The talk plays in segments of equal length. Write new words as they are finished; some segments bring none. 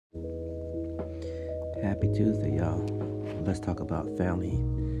Happy Tuesday, y'all. Let's talk about family.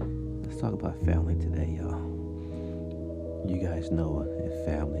 Let's talk about family today, y'all. You guys know if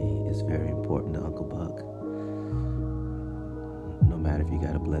family is very important to Uncle Buck. No matter if you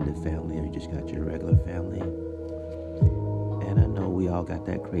got a blended family or you just got your regular family. And I know we all got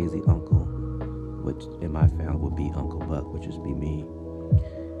that crazy uncle, which in my family would be Uncle Buck, which would be me.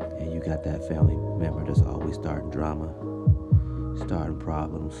 And you got that family member that's always starting drama, starting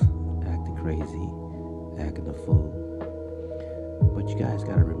problems, acting crazy, acting a fool. But you guys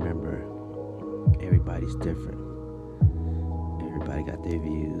gotta remember, everybody's different. Everybody got their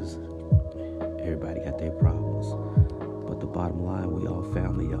views. Everybody got their problems. But the bottom line, we all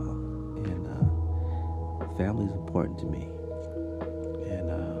family, y'all. And family is important to me. And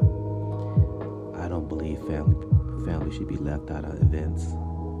I don't believe family should be left out of events,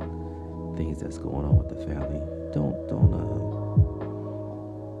 things that's going on with the family. Don't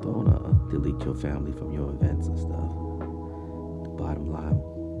delete your family from your events and stuff. The bottom line,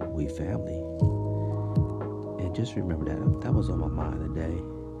 we family. And just remember that was on my mind today,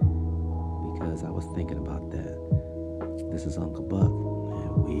 because I was thinking about that. This is Uncle Buck,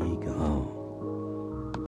 and we gone.